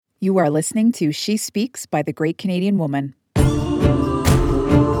You are listening to She Speaks by the Great Canadian Woman.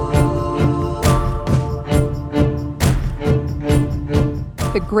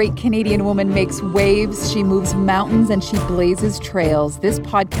 The Great Canadian Woman makes waves, she moves mountains, and she blazes trails. This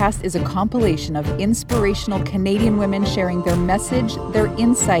podcast is a compilation of inspirational Canadian women sharing their message, their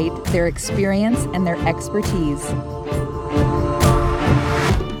insight, their experience, and their expertise.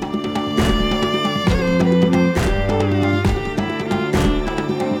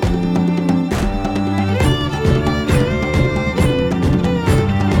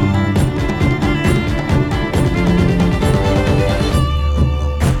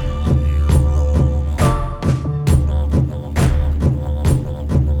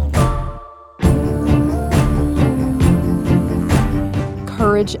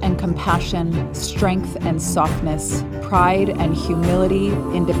 Courage and compassion, strength and softness, pride and humility,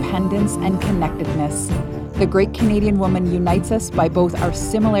 independence and connectedness. The Great Canadian Woman unites us by both our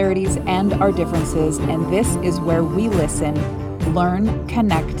similarities and our differences, and this is where we listen, learn,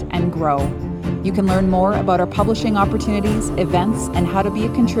 connect, and grow. You can learn more about our publishing opportunities, events, and how to be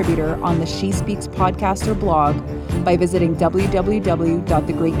a contributor on the She Speaks podcast or blog by visiting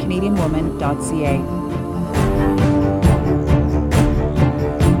www.thegreatcanadianwoman.ca.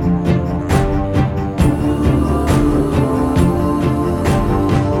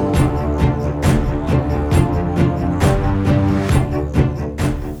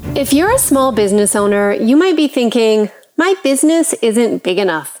 If you're a small business owner, you might be thinking, my business isn't big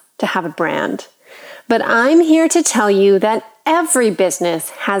enough to have a brand. But I'm here to tell you that every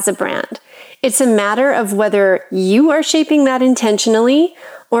business has a brand. It's a matter of whether you are shaping that intentionally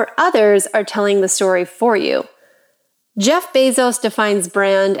or others are telling the story for you. Jeff Bezos defines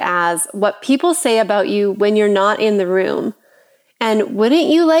brand as what people say about you when you're not in the room. And wouldn't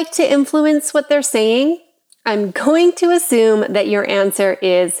you like to influence what they're saying? I'm going to assume that your answer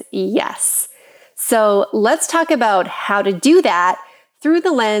is yes. So let's talk about how to do that through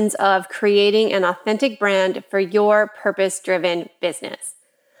the lens of creating an authentic brand for your purpose-driven business.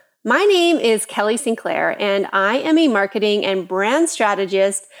 My name is Kelly Sinclair, and I am a marketing and brand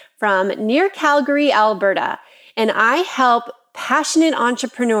strategist from near Calgary, Alberta, and I help passionate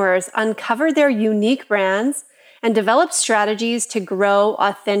entrepreneurs uncover their unique brands and develop strategies to grow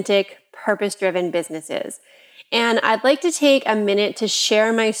authentic, purpose-driven businesses. And I'd like to take a minute to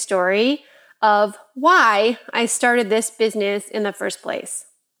share my story of why I started this business in the first place.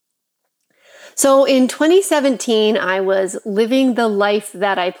 So in 2017, I was living the life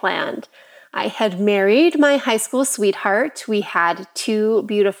that I planned. I had married my high school sweetheart. We had 2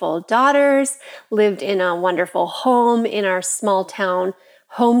 beautiful daughters, lived in a wonderful home in our small town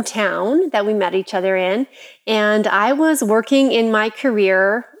hometown that we met each other in, and I was working in my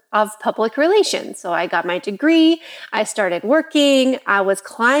career of public relations. So I got my degree, I started working, I was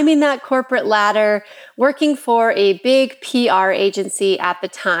climbing that corporate ladder, working for a big PR agency at the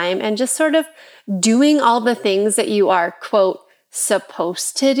time, and just sort of doing all the things that you are, quote,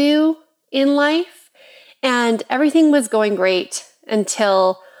 supposed to do in life. And everything was going great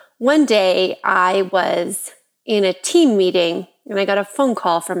until one day I was in a team meeting and I got a phone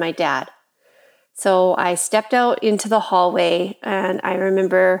call from my dad. So I stepped out into the hallway and I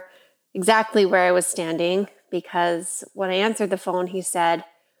remember exactly where I was standing because when I answered the phone, he said,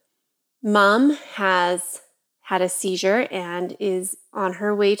 Mom has had a seizure and is on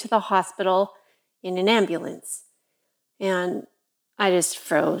her way to the hospital in an ambulance. And I just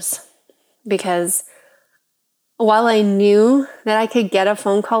froze because while I knew that I could get a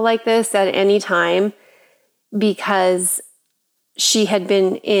phone call like this at any time because she had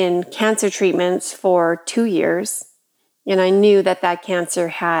been in cancer treatments for 2 years, and I knew that that cancer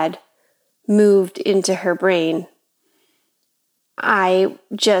had moved into her brain, I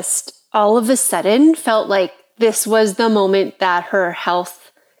just all of a sudden felt like this was the moment that her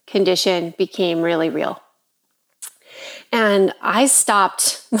health condition became really real. And I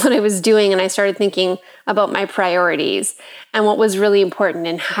stopped what I was doing and I started thinking about my priorities and what was really important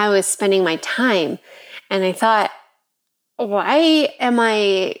and how I was spending my time. And I thought, why am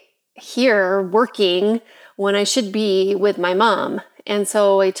I here working when I should be with my mom? And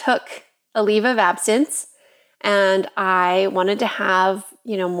so I took a leave of absence and I wanted to have,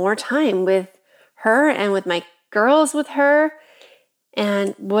 more time with her and with my girls with her.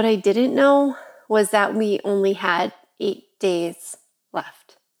 And what I didn't know was that we only had 8 days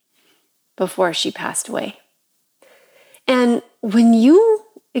left before she passed away. And when you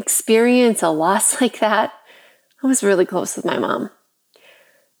experience a loss like that, I was really close with my mom.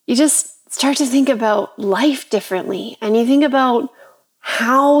 You just start to think about life differently, and you think about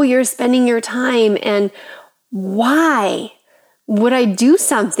how you're spending your time and why would I do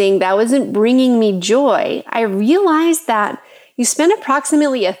something that wasn't bringing me joy? I realized that you spend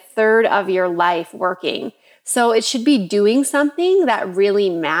approximately a third of your life working. So it should be doing something that really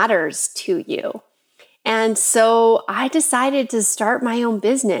matters to you. And so I decided to start my own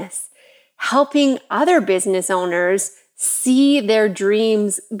business, helping other business owners see their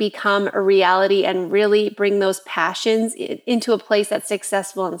dreams become a reality and really bring those passions into a place that's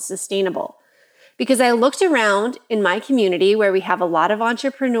successful and sustainable. Because I looked around in my community where we have a lot of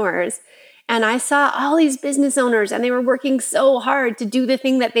entrepreneurs, and I saw all these business owners and they were working so hard to do the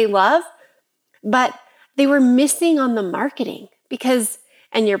thing that they love, but they were missing on the marketing because,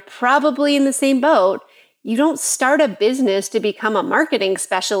 and you're probably in the same boat, you don't start a business to become a marketing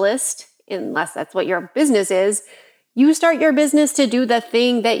specialist, unless that's what your business is. You start your business to do the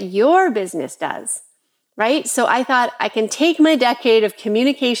thing that your business does, right? So I thought I can take my decade of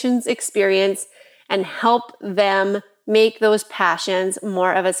communications experience and help them make those passions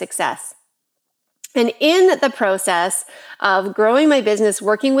more of a success. And in the process of growing my business,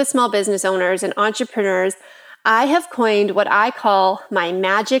 working with small business owners and entrepreneurs, I have coined what I call my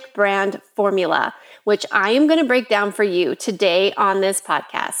magic brand formula, which I am going to break down for you today on this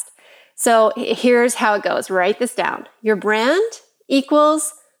podcast. So here's how it goes. Write this down. Your brand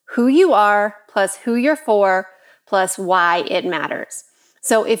equals who you are plus who you're for plus why it matters.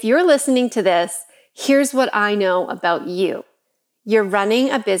 So if you're listening to this, here's what I know about you. You're running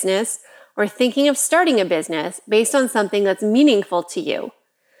a business or thinking of starting a business based on something that's meaningful to you.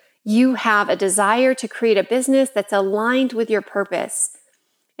 You have a desire to create a business that's aligned with your purpose,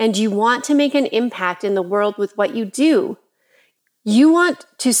 and you want to make an impact in the world with what you do. You want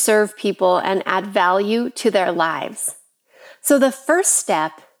to serve people and add value to their lives. So the first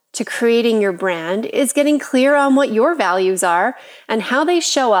step to creating your brand is getting clear on what your values are and how they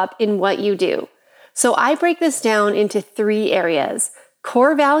show up in what you do. So I break this down into 3 areas: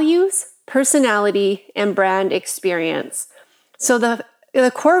 core values, personality, and brand experience. So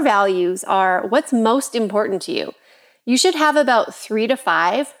the core values are what's most important to you. You should have about 3 to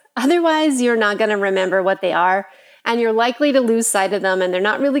 5. Otherwise, you're not going to remember what they are, and you're likely to lose sight of them, and they're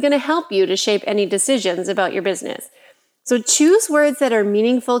not really going to help you to shape any decisions about your business. So choose words that are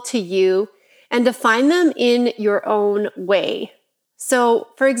meaningful to you and define them in your own way. So,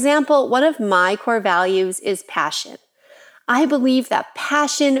 for example, one of my core values is passion. I believe that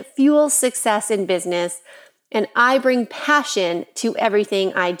passion fuels success in business, and I bring passion to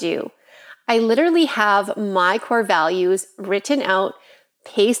everything I do. I literally have my core values written out,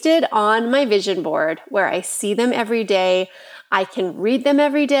 pasted on my vision board where I see them every day. I can read them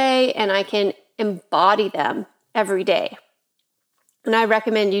every day, and I can embody them every day. And I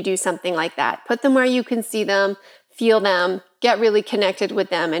recommend you do something like that. Put them where you can see them, feel them, get really connected with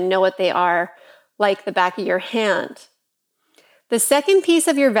them, and know what they are like the back of your hand. The second piece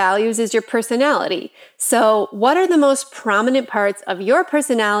of your values is your personality. So what are the most prominent parts of your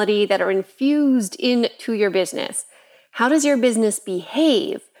personality that are infused into your business? How does your business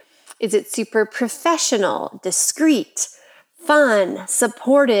behave? Is it super professional, discreet, fun,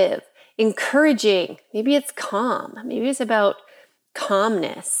 supportive, encouraging? Maybe it's calm. Maybe it's about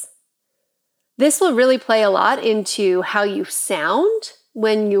calmness. This will really play a lot into how you sound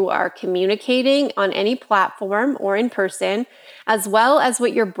when you are communicating on any platform or in person, as well as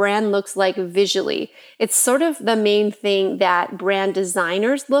what your brand looks like visually. It's sort of the main thing that brand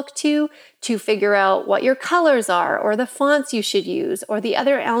designers look to figure out what your colors are, or the fonts you should use, or the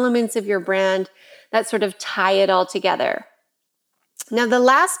other elements of your brand that sort of tie it all together. Now, the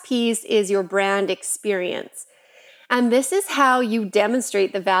last piece is your brand experience. And this is how you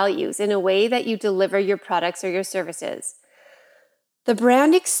demonstrate the values in a way that you deliver your products or your services. The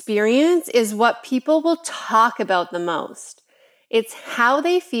brand experience is what people will talk about the most. It's how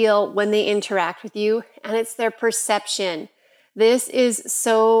they feel when they interact with you, and it's their perception. This is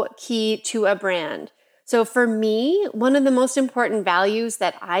so key to a brand. So for me, one of the most important values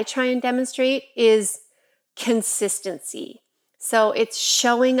that I try and demonstrate is consistency. So it's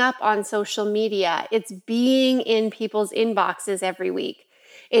showing up on social media. It's being in people's inboxes every week.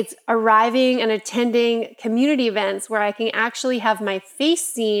 It's arriving and attending community events where I can actually have my face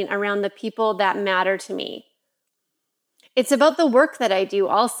seen around the people that matter to me. It's about the work that I do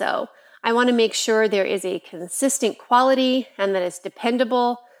also. I want to make sure there is a consistent quality and that it's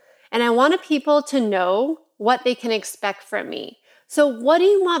dependable. And I want people to know what they can expect from me. So what do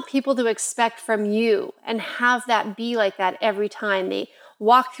you want people to expect from you, and have that be like that every time they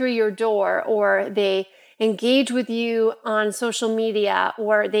walk through your door, or they engage with you on social media,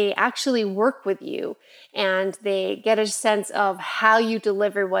 or they actually work with you and they get a sense of how you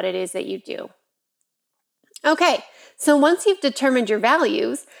deliver what it is that you do? Okay, So once you've determined your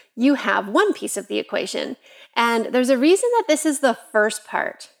values, you have one piece of the equation. And there's a reason that this is the first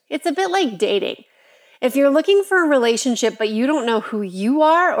part. It's a bit like dating. If you're looking for a relationship but you don't know who you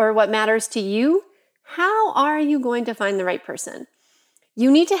are or what matters to you, how are you going to find the right person?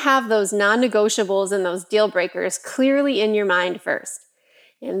 You need to have those non-negotiables and those deal breakers clearly in your mind first.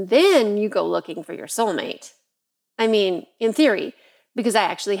 And then you go looking for your soulmate. I mean, in theory, because I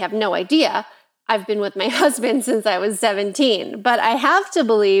actually have no idea. I've been with my husband since I was 17, but I have to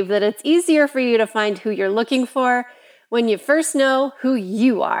believe that it's easier for you to find who you're looking for when you first know who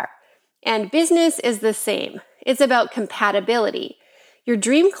you are. And business is the same. It's about compatibility. Your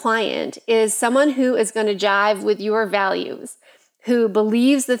dream client is someone who is going to jive with your values, who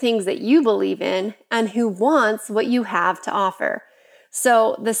believes the things that you believe in, and who wants what you have to offer.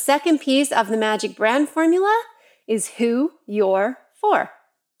 So the second piece of the magic brand formula is who you're for.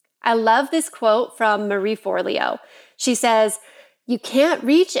 I love this quote from Marie Forleo. She says, "You can't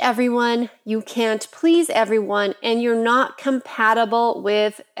reach everyone, you can't please everyone, and you're not compatible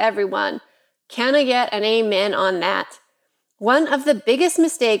with everyone." Can I get an amen on that? One of the biggest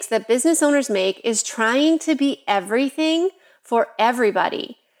mistakes that business owners make is trying to be everything for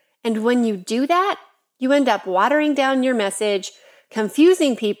everybody. And when you do that, you end up watering down your message,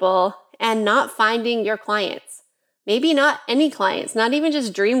 confusing people, and not finding your clients. Maybe not any clients, not even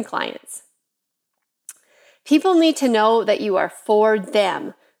just dream clients. People need to know that you are for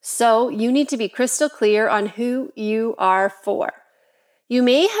them. So you need to be crystal clear on who you are for. You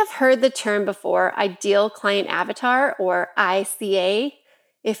may have heard the term before, Ideal Client Avatar, or ICA,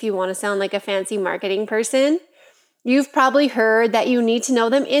 if you want to sound like a fancy marketing person. You've probably heard that you need to know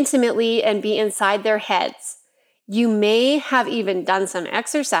them intimately and be inside their heads. You may have even done some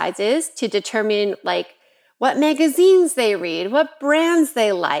exercises to determine what magazines they read, what brands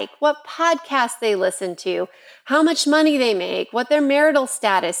they like, what podcasts they listen to, how much money they make, what their marital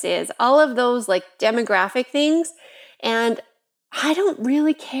status is, all of those demographic things. And I don't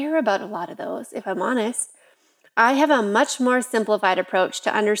really care about a lot of those, if I'm honest. I have a much more simplified approach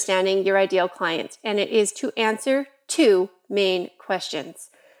to understanding your ideal client, and it is to answer two main questions.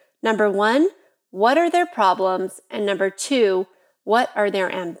 Number one, what are their problems? And number two, what are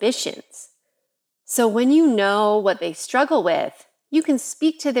their ambitions? So when you know what they struggle with, you can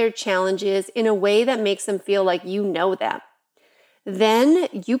speak to their challenges in a way that makes them feel like you know them. Then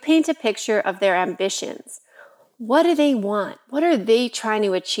you paint a picture of their ambitions. What do they want? What are they trying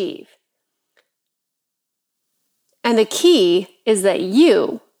to achieve? And the key is that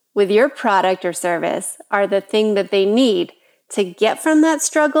you, with your product or service, are the thing that they need to get from that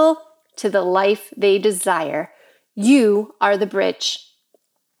struggle to the life they desire. You are the bridge.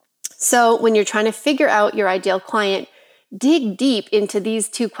 So when you're trying to figure out your ideal client, dig deep into these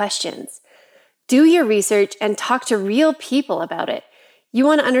two questions. Do your research and talk to real people about it. You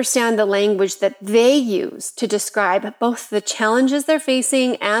want to understand the language that they use to describe both the challenges they're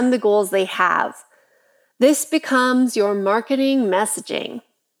facing and the goals they have. This becomes your marketing messaging.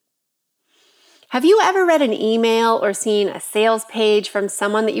 Have you ever read an email or seen a sales page from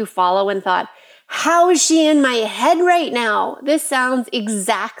someone that you follow and thought, how is she in my head right now? This sounds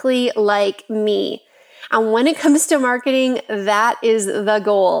exactly like me. And when it comes to marketing, that is the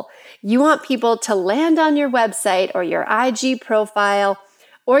goal. You want people to land on your website or your IG profile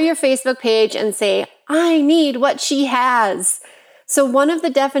or your Facebook page and say, I need what she has. So one of the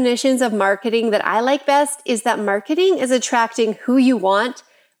definitions of marketing that I like best is that marketing is attracting who you want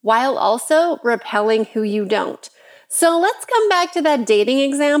while also repelling who you don't. So let's come back to that dating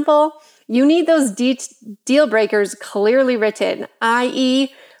example. You need those deal breakers clearly written,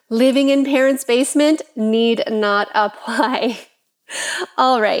 i.e., living in parents' basement need not apply.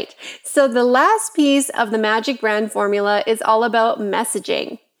 All right, so the last piece of the magic brand formula is all about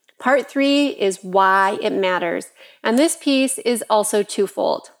messaging. Part 3 is why it matters, and this piece is also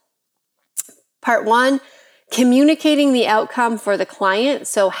twofold. Part 1, communicating the outcome for the client.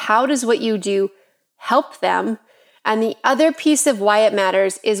 So how does what you do help them? And the other piece of why it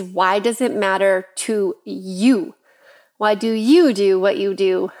matters is why does it matter to you? Why do you do what you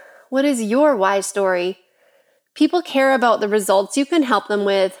do? What is your why story? People care about the results you can help them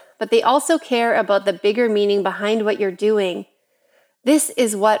with, but they also care about the bigger meaning behind what you're doing. This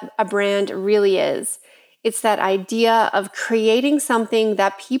is what a brand really is. It's that idea of creating something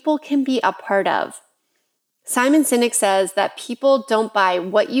that people can be a part of. Simon Sinek says that people don't buy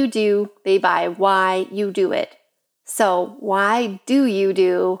what you do, they buy why you do it. So why do you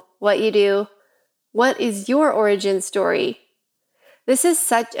do what you do? What is your origin story? This is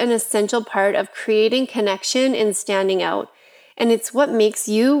such an essential part of creating connection and standing out, and it's what makes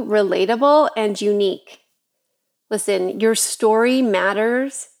you relatable and unique. Listen, your story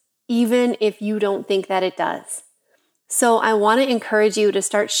matters even if you don't think that it does. So I want to encourage you to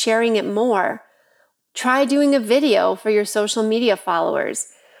start sharing it more. Try doing a video for your social media followers.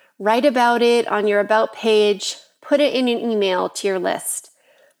 Write about it on your About page. Put it in an email to your list.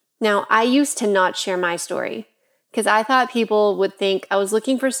 Now, I used to not share my story because I thought people would think I was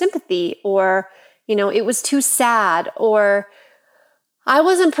looking for sympathy, or, it was too sad, or I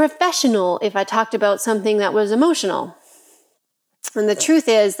wasn't professional if I talked about something that was emotional. And the truth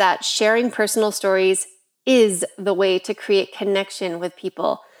is that sharing personal stories is the way to create connection with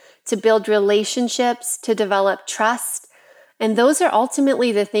people, to build relationships, to develop trust. And those are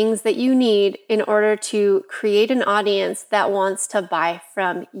ultimately the things that you need in order to create an audience that wants to buy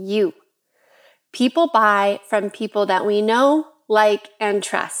from you. People buy from people that we know, like, and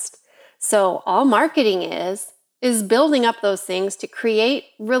trust. So all marketing is building up those things to create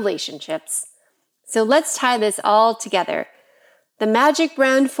relationships. So let's tie this all together. The magic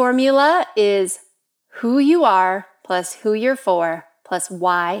brand formula is who you are plus who you're for plus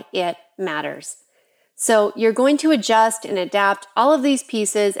why it matters. So you're going to adjust and adapt all of these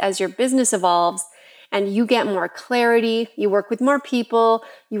pieces as your business evolves and you get more clarity, you work with more people,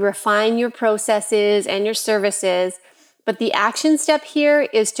 you refine your processes and your services. But the action step here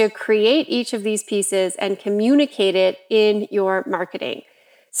is to create each of these pieces and communicate it in your marketing.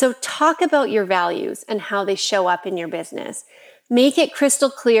 So talk about your values and how they show up in your business. Make it crystal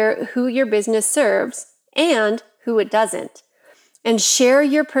clear who your business serves and who it doesn't. And share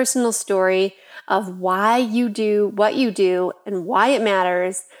your personal story of why you do what you do and why it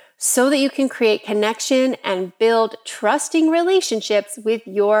matters so that you can create connection and build trusting relationships with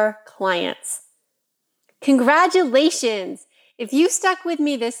your clients. Congratulations! If you stuck with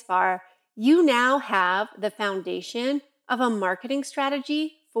me this far, you now have the foundation of a marketing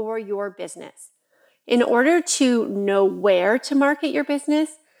strategy for your business. In order to know where to market your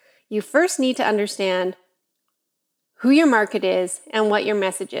business, you first need to understand who your market is and what your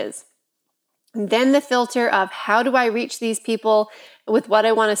message is. And then the filter of how do I reach these people with what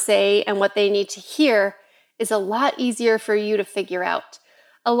I want to say and what they need to hear is a lot easier for you to figure out.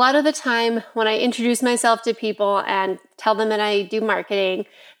 A lot of the time when I introduce myself to people and tell them that I do marketing,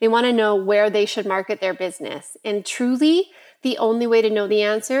 they want to know where they should market their business. And truly, the only way to know the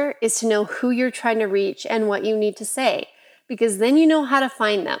answer is to know who you're trying to reach and what you need to say, because then you know how to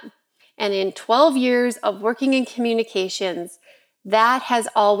find them. And in 12 years of working in communications, that has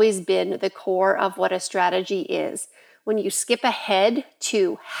always been the core of what a strategy is. When you skip ahead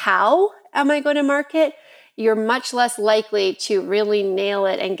to how am I going to market, you're much less likely to really nail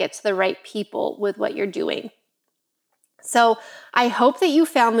it and get to the right people with what you're doing. So I hope that you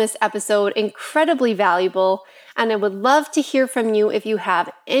found this episode incredibly valuable, and I would love to hear from you if you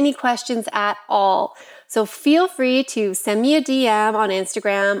have any questions at all. So feel free to send me a DM on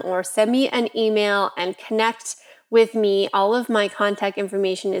Instagram or send me an email and connect with me. All of my contact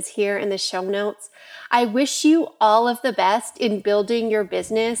information is here in the show notes. I wish you all of the best in building your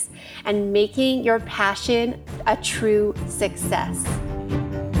business and making your passion a true success.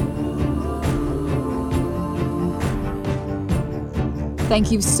 Thank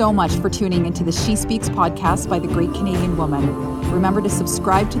you so much for tuning into the She Speaks podcast by The Great Canadian Woman. Remember to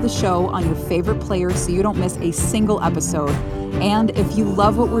subscribe to the show on your favorite player so you don't miss a single episode. And if you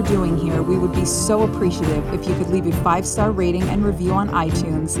love what we're doing here, we would be so appreciative if you could leave a 5-star rating and review on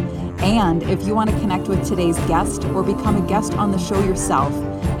iTunes. And if you want to connect with today's guest or become a guest on the show yourself,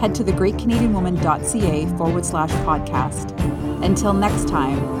 head to thegreatcanadianwoman.ca/podcast. Until next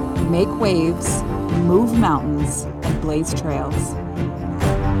time, make waves, move mountains, and blaze trails.